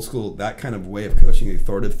think old school, that kind of way of coaching, the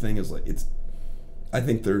authoritative thing is like, I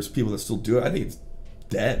think there's people that still do it. I think it's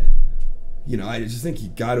dead. I just think you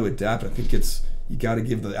got to adapt. I think you got to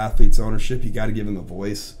give the athletes ownership. You got to give them a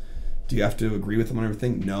voice. Do you have to agree with them on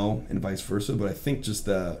everything? No, and vice versa. But I think just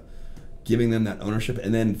giving them that ownership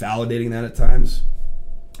and then validating that at times,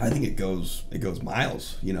 I think it goes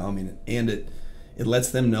miles. I mean, and it lets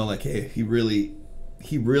them know, like, hey, he really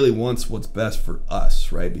wants what's best for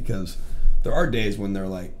us, right? Because there are days when they're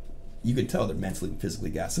like, you can tell they're mentally and physically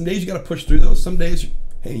gassed. Some days you got to push through those. Some days,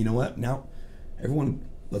 hey, you know what? Now, everyone,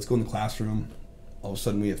 let's go in the classroom. All of a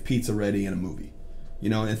sudden, we have pizza ready and a movie.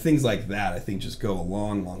 And things like that, I think, just go a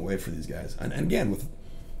long, long way for these guys. And again, with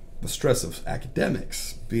the stress of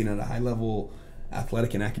academics, being at a high-level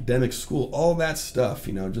athletic and academic school, all that stuff,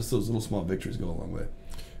 just those little small victories go a long way.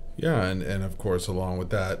 Yeah, and of course, along with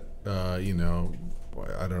that, I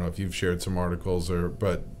don't know if you've shared some articles,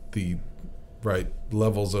 but the right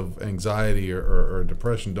levels of anxiety or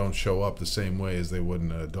depression don't show up the same way as they would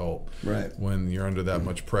in an adult. Right. When you're under that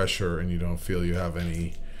much pressure and you don't feel you have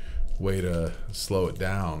any way to slow it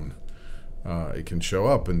down, it can show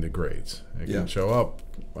up in the grades. It can show up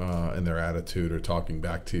in their attitude or talking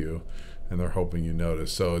back to you, and they're hoping you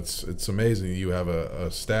notice. So it's amazing you have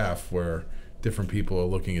a staff where different people are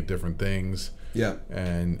looking at different things. Yeah.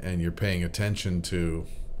 And you're paying attention to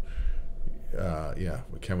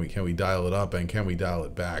can we dial it up and can we dial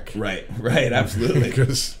it back? Right, absolutely.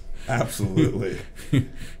 Because absolutely.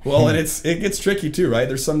 Well, and it gets tricky too, right?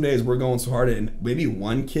 There's some days we're going so hard, and maybe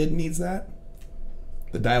one kid needs that,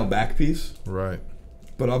 the dial back piece. Right.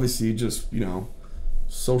 But obviously, just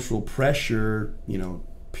social pressure,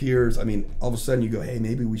 peers. I mean, all of a sudden you go, hey,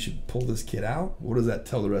 maybe we should pull this kid out. What does that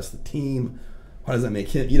tell the rest of the team? How does that make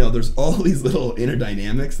him? There's all these little inner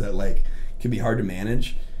dynamics that like can be hard to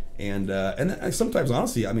manage, and sometimes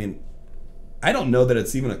honestly, I mean, I don't know that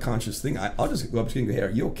it's even a conscious thing. I'll just go up to him and go, hey,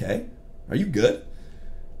 are you okay? Are you good?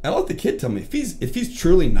 And I'll let the kid tell me. If he's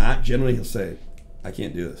truly not, generally he'll say, I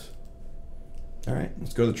can't do this. All right,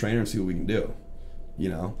 let's go to the trainer and see what we can do.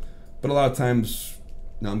 But a lot of times,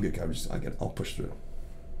 no, I'm good, coach. I'll push through.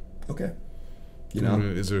 Okay.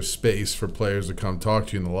 Is there space for players to come talk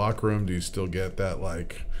to you in the locker room? Do you still get that,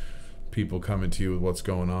 like, people coming to you with what's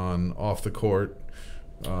going on off the court?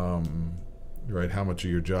 Right? How much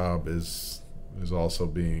of your job is also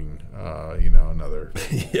being, another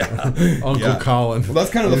Uncle Colin? Well,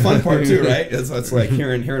 that's kind of the fun part too, right? It's like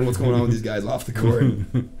hearing what's going on with these guys off the court.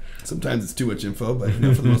 Sometimes it's too much info, but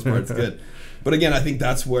for the most part, it's good. But again, I think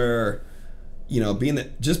that's where,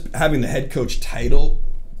 just having the head coach title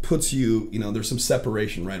puts you, there's some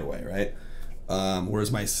separation right away, right?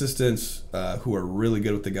 Whereas my assistants, who are really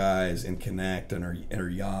good with the guys and connect and are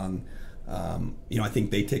young, I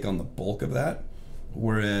think they take on the bulk of that.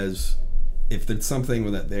 Whereas if it's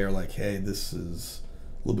something that they're like, hey, this is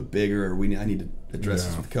a little bit bigger, or I need to address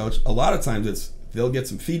this with the coach. A lot of times they'll get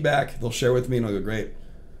some feedback, they'll share with me, and I'll go, great.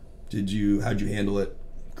 How'd you handle it?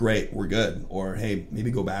 Great, we're good. Or hey, maybe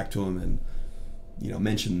go back to them and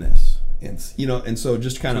mention this. And so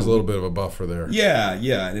just kind of a little bit of a buffer there. Yeah,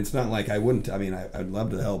 and it's not like I wouldn't. I mean, I'd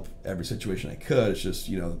love to help every situation I could. It's just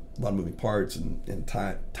a lot of moving parts and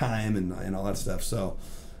time and all that stuff. So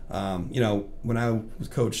When I was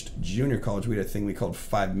coached junior college, we had a thing we called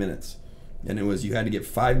 5 minutes. And it was you had to get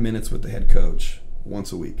 5 minutes with the head coach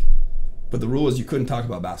once a week. But the rule was you couldn't talk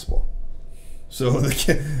about basketball. So,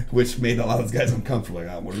 which made a lot of those guys uncomfortable.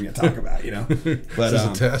 Like, what are we going to talk about, But, this is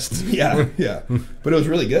a test. Yeah. But it was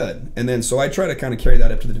really good. And then, so I try to kind of carry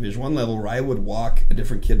that up to the Division I level where I would walk a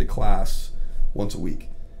different kid to class once a week.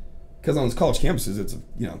 Because on those college campuses, it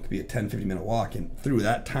could be a 10, 15-minute walk. And through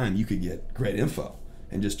that time, you could get great info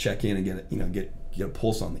and just check in and get a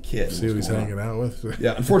pulse on the kid. See what he's hanging out with.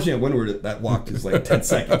 Yeah, unfortunately, at Windward, that walk is like 10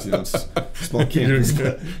 seconds. It's small campus.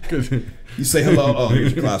 You say hello. Oh,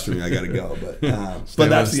 here's your classroom. I got to go. But that's the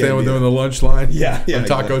idea. Stay with them in the lunch line. Yeah. On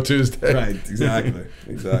Taco exactly. Tuesday. Right.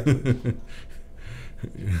 Exactly.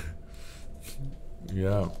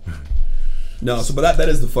 Yeah. No. So, but that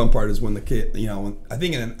is the fun part is when the kid. I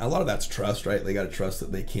think a lot of that's trust, right? They got to trust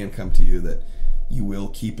that they can come to you, that you will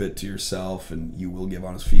keep it to yourself and you will give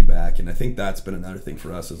honest feedback. And I think that's been another thing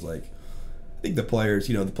for us is like, I think the players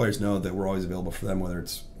know that we're always available for them, whether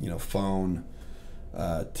it's, phone,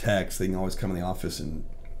 text, they can always come in the office, and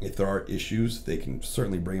if there are issues, they can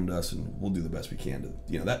certainly bring them to us and we'll do the best we can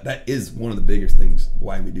to, that is one of the biggest things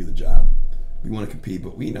why we do the job. We want to compete,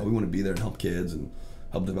 but we want to be there and help kids and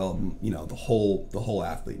help develop, the whole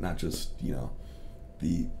athlete, not just,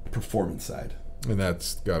 the performance side. And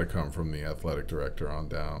that's got to come from the athletic director on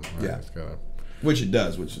down. Right? Yeah. Which it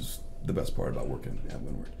does, which is the best part about working at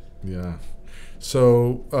Windward. Yeah.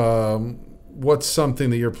 So what's something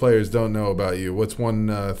that your players don't know about you? What's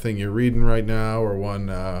one thing you're reading right now, or one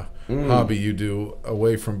hobby you do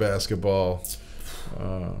away from basketball?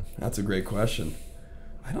 That's a great question.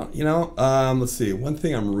 I don't, let's see. One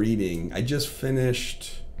thing I'm reading, I just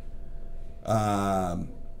finished The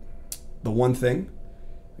One Thing,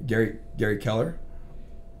 Gary Keller,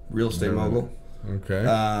 real estate mogul. Okay.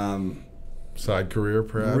 Side career,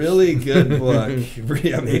 perhaps. Really good book.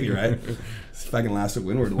 Yeah, maybe, right? If I can last at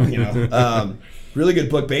Windward, really good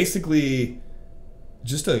book. Basically,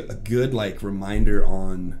 just a good reminder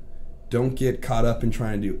on don't get caught up in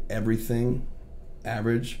trying to do everything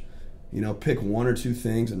average. Pick one or two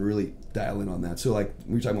things and really dial in on that. So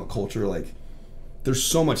we were talking about culture, there's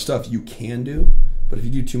so much stuff you can do, but if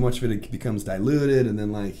you do too much of it, it becomes diluted, and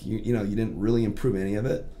then you didn't really improve any of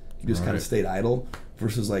it. You just kind of stayed idle.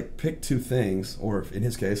 Versus pick two things, or in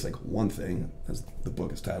his case, one thing, as the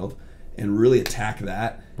book is titled, and really attack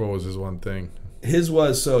that. What was his one thing? His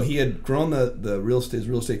was, so he had grown his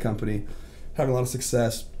real estate company, having a lot of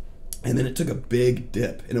success, and then it took a big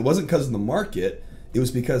dip. And it wasn't because of the market, it was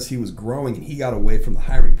because he was growing and he got away from the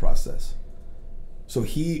hiring process. So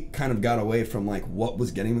he kind of got away from what was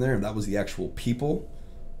getting him there, and that was the actual people,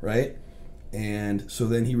 right? And so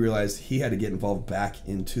then he realized he had to get involved back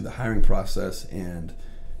into the hiring process and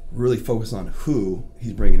really focus on who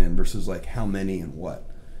he's bringing in versus how many and what,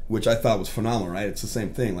 which I thought was phenomenal, right? It's the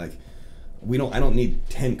same thing. I don't need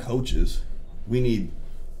 10 coaches. We need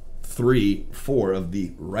 3, 4 of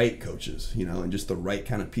the right coaches, and just the right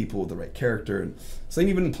kind of people with the right character. And same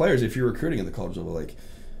even in players, if you're recruiting at the college level,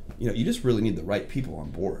 you just really need the right people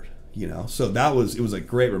on board, So it was a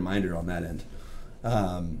great reminder on that end.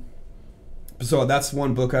 So that's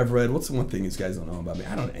one book I've read. What's the one thing these guys don't know about me?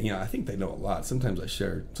 I don't. I think they know a lot. Sometimes I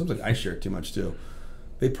share too much too.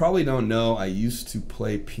 They probably don't know I used to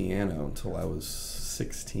play piano until I was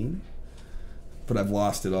 16, but I've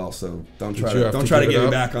lost it all. So don't try to get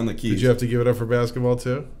me back on the keys. Did you have to give it up for basketball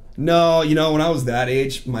too? No, when I was that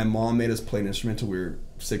age, my mom made us play an instrument until we were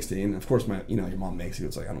 16. Of course, your mom makes you.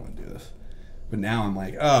 It's I don't want to do this. But now I'm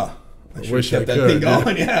I wish I kept that thing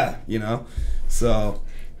going. Yeah, So.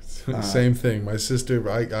 Same thing. My sister,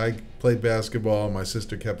 I played basketball. My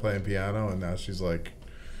sister kept playing piano, and now she's can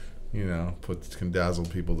dazzle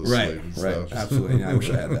people to sleep and stuff. Absolutely. Yeah, I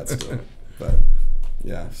wish I had that still. But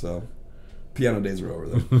yeah, so piano days are over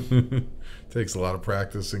though. Takes a lot of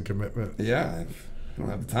practice and commitment. Yeah, I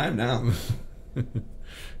don't have the time now.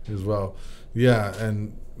 As well. Yeah,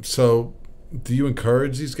 and so do you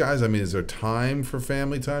encourage these guys? I mean, is there time for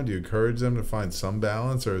family time? Do you encourage them to find some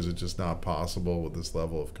balance, or is it just not possible with this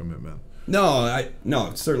level of commitment? No, I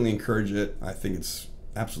certainly encourage it. I think it's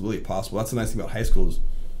absolutely possible. That's the nice thing about high school is,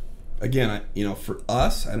 again, for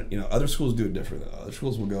us, other schools do it different. Other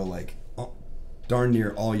schools will go darn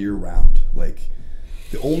near all year round.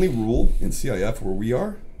 The only rule in CIF where we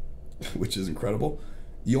are, which is incredible,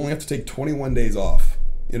 you only have to take 21 days off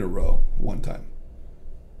in a row one time.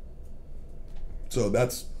 So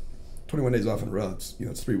that's 21 days off in a row.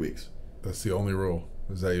 It's 3 weeks. That's the only rule.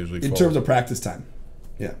 Is that usually in terms of practice time?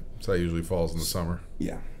 Yeah. So that usually falls in the summer.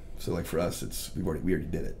 Yeah. So for us, we already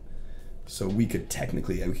did it. So we could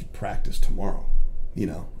practice tomorrow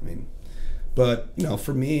But,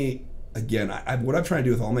 for me, again, what I'm trying to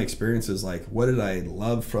do with all my experiences, like, what did I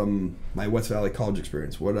love from my West Valley College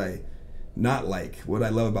experience? What did I not like? What did I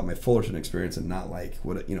love about my Fullerton experience and not like?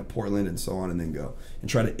 What, Portland and so on, and then go and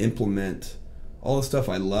try to implement all the stuff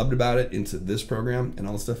I loved about it into this program and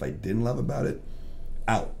all the stuff I didn't love about it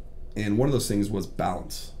out. And one of those things was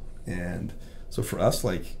balance. And so for us,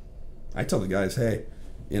 like, I tell the guys, hey,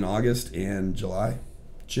 in August and July,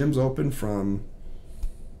 gym's open from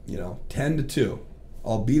 10 to 2.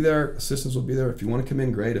 I'll be there. Assistants will be there. If you want to come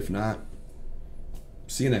in, great. If not,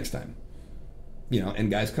 see you next time.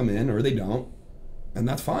 And guys come in or they don't, and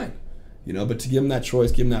that's fine. But to give them that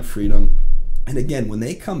choice, give them that freedom. And again, when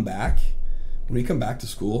we come back to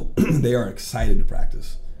school, they are excited to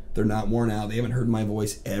practice. They're not worn out. They haven't heard my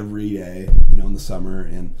voice every day, in the summer.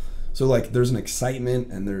 And so, like, there's an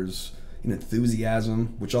excitement and there's an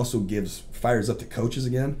enthusiasm, which also fires up the coaches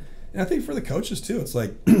again. And I think for the coaches too, it's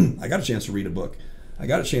like, I got a chance to read a book. I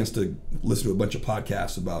got a chance to listen to a bunch of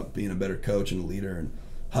podcasts about being a better coach and a leader and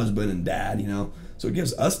husband and dad, So it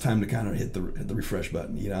gives us time to kind of hit the refresh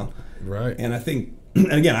button, Right. And I think,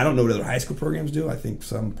 and again, I don't know what other high school programs do. I think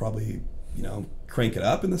some probably, crank it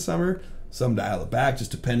up in the summer, some dial it back,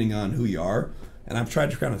 just depending on who you are. And I've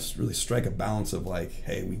tried to kind of really strike a balance of like,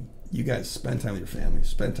 hey, you guys spend time with your family,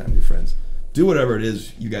 spend time with your friends, do whatever it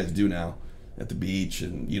is you guys do now at the beach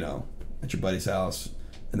and, at your buddy's house,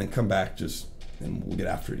 and then come back and we'll get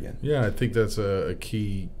after it again. Yeah, I think that's a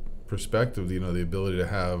key perspective, the ability to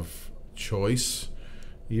have choice.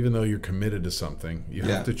 Even though you're committed to something, you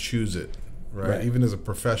have to choose it, right? Even as a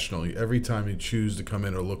professional, every time you choose to come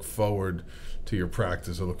in or look forward to your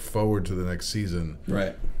practice or look forward to the next season,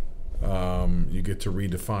 right? You get to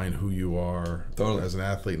redefine who you are as an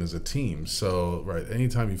athlete and as a team. So, right,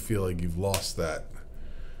 anytime you feel like you've lost that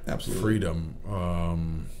freedom.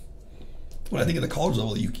 Well, I think at the college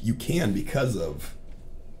level, you can because of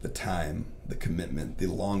the time, the commitment, the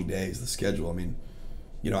long days, the schedule. I mean,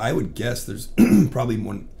 I would guess there's probably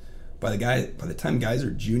more by the time guys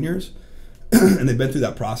are juniors and they've been through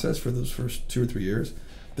that process for those first 2 or 3 years,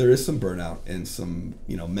 there is some burnout and some,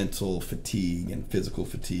 mental fatigue and physical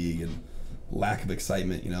fatigue and lack of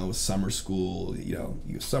excitement, with summer school,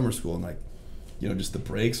 summer school and like, just the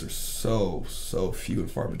breaks are so few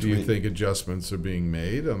and far between. Do you think adjustments are being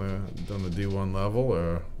made on the D1 level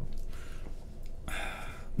or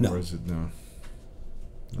no? Or is it no?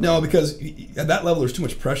 No, because at that level, there's too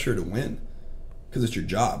much pressure to win because it's your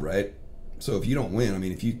job, right? So if you don't win,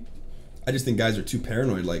 I just think guys are too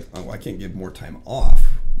paranoid, like, oh, I can't give more time off.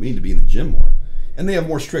 We need to be in the gym more. And they have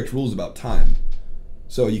more strict rules about time.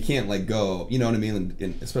 So you can't, like, go, you know what I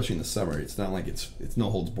mean? Especially in the summer. It's not like it's no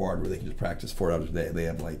holds barred where they can just practice 4 hours a day. They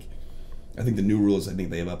have, like, I think the new rules,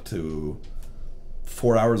 they have up to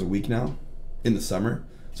 4 hours a week now in the summer.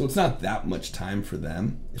 So it's not that much time for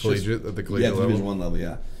them. It's collegiate, at the collegiate level? Yeah, Division I level,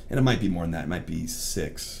 yeah. And it might be more than that. It might be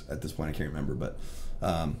 6 at this point. I can't remember. But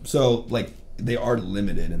so, like, they are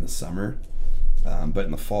limited in the summer. But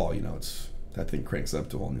in the fall, that thing cranks up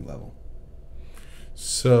to a whole new level.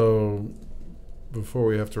 So before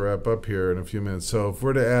we have to wrap up here in a few minutes, so if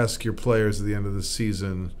we're to ask your players at the end of the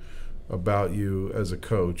season about you as a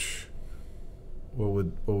coach, what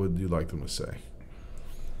would you like them to say?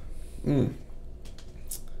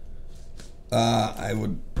 I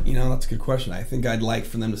would, that's a good question. I think I'd like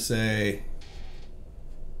for them to say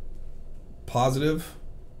positive,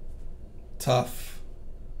 tough,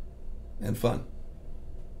 and fun.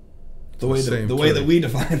 The way that we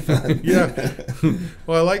define fun. Yeah.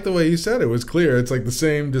 Well, I like the way you said it. It was clear. It's like the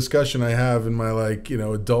same discussion I have in my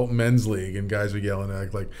adult men's league, and guys are yelling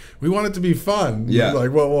at like, we want it to be fun. Yeah.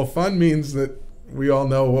 Like, well, fun means that we all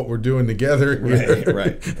know what we're doing together.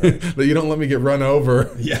 Right. That you don't let me get run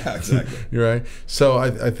over. Yeah, exactly. Right. So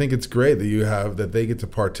I think it's great that they get to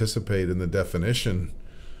participate in the definition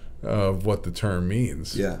of what the term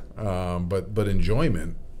means. Yeah. But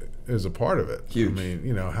enjoyment is a part of it. Huge.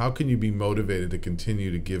 How can you be motivated to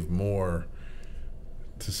continue to give more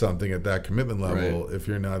to something at that commitment level if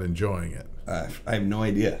you're not enjoying it? I have no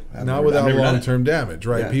idea. Not without long-term damage,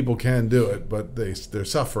 right? Yeah. People can do it, but they're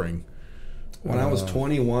suffering. When I was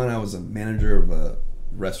 21, I was a manager of a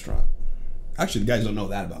restaurant. Actually, the guys don't know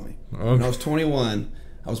that about me. Okay. When I was 21,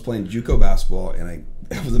 I was playing JUCO basketball, and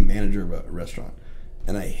I was a manager of a restaurant,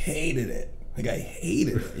 and I hated it. I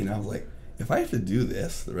hated it. I was like, if I have to do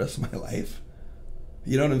this the rest of my life,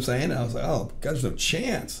 you know what I'm saying? I was like, oh, God, there's no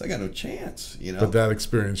chance. I got no chance, But that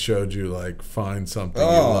experience showed you, like, find something you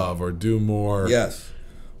love or do more. Yes.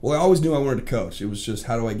 Well, I always knew I wanted to coach. It was just,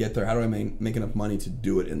 how do I get there? How do I make enough money to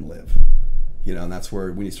do it and live? And that's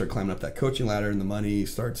where when you start climbing up that coaching ladder and the money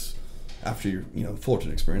starts after your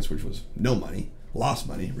Fullerton experience, which was no money, lost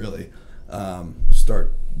money really,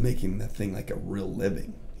 start making that thing like a real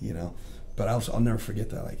living, But I'll never forget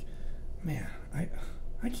that. Like, man, I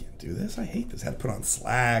can't do this. I hate this. I had to put on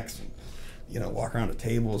slacks, and, walk around to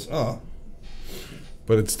tables. Oh.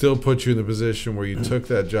 But it still puts you in the position where you took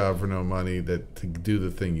that job for no money to do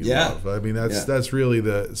the thing you love. I mean, that's really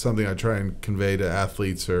something I try and convey to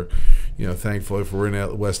athletes. Or, thankfully, if we're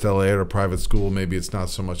in West LA at a private school, maybe it's not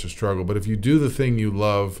so much a struggle. But if you do the thing you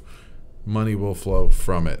love, money will flow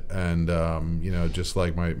from it. And just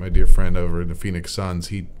like my dear friend over in the Phoenix Suns,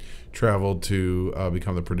 he traveled to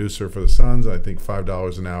become the producer for the Suns. I think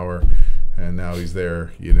 $5 an hour, and now he's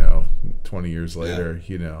there. 20 years later.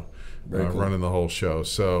 Very cool. Running the whole show.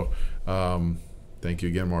 So thank you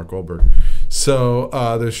again, Mark Oelberger. So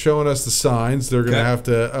they're showing us the signs. They're going to have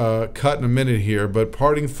to cut in a minute here, but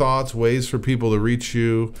parting thoughts, ways for people to reach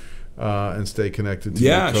you and stay connected to you,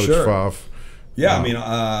 Coach Pfaff. Yeah, I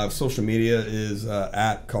mean, social media is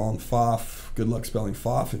at Colin Pfaff. Good luck spelling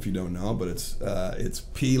Pfaff if you don't know, but it's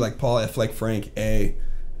P like Paul, F like Frank, A,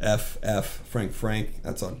 F, F, Frank.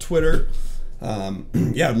 That's on Twitter.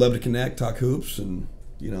 I'd love to connect, talk hoops, and,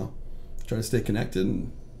 try to stay connected and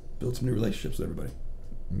build some new relationships with everybody.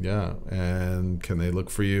 Yeah, and can they look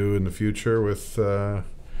for you in the future with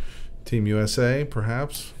Team USA,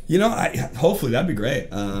 perhaps? Hopefully that'd be great.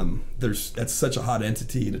 That's such a hot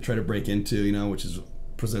entity to try to break into, which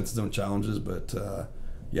presents its own challenges. But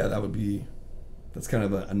that's kind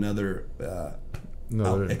of another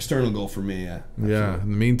external goal for me. In the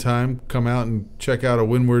meantime, come out and check out a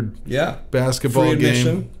Windward basketball Free game.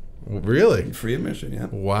 Admission. Really? Free admission, yeah.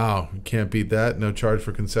 Wow. You can't beat that. No charge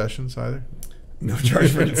for concessions either? No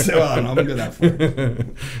charge for concessions. Well, I'm going to go that far.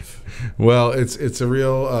 Well, it's a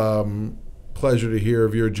real pleasure to hear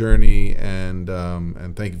of your journey, and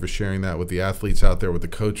thank you for sharing that with the athletes out there, with the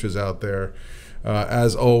coaches out there.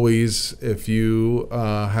 As always, if you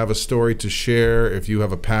have a story to share, if you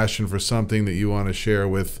have a passion for something that you want to share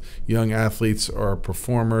with young athletes or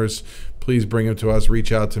performers, please bring them to us.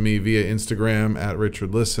 Reach out to me via Instagram at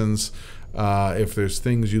Richard Listens. If there's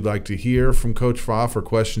things you'd like to hear from Coach Pfaff or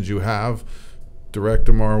questions you have, direct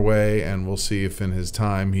them our way, and we'll see if in his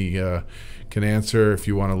time he can answer. If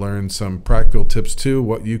you want to learn some practical tips too,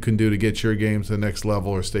 what you can do to get your game to the next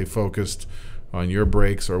level or stay focused on your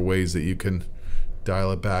breaks, or ways that you can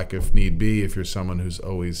dial it back if need be, if you're someone who's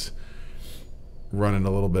always running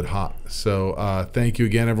a little bit hot. So thank you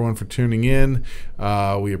again, everyone, for tuning in.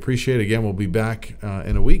 We appreciate it. Again, we'll be back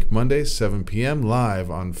in a week, Monday, 7 p.m.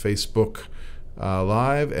 live on Facebook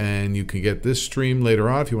Live, and you can get this stream later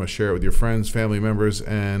on if you want to share it with your friends, family members,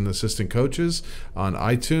 and assistant coaches on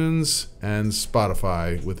iTunes and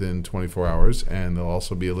Spotify within 24 hours. And there'll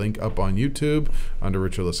also be a link up on YouTube under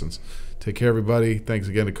Richard Listens. Take care, everybody. Thanks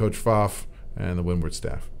again to Coach Pfaff and the Windward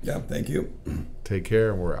staff. Yeah, thank you. Take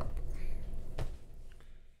care, and we're out.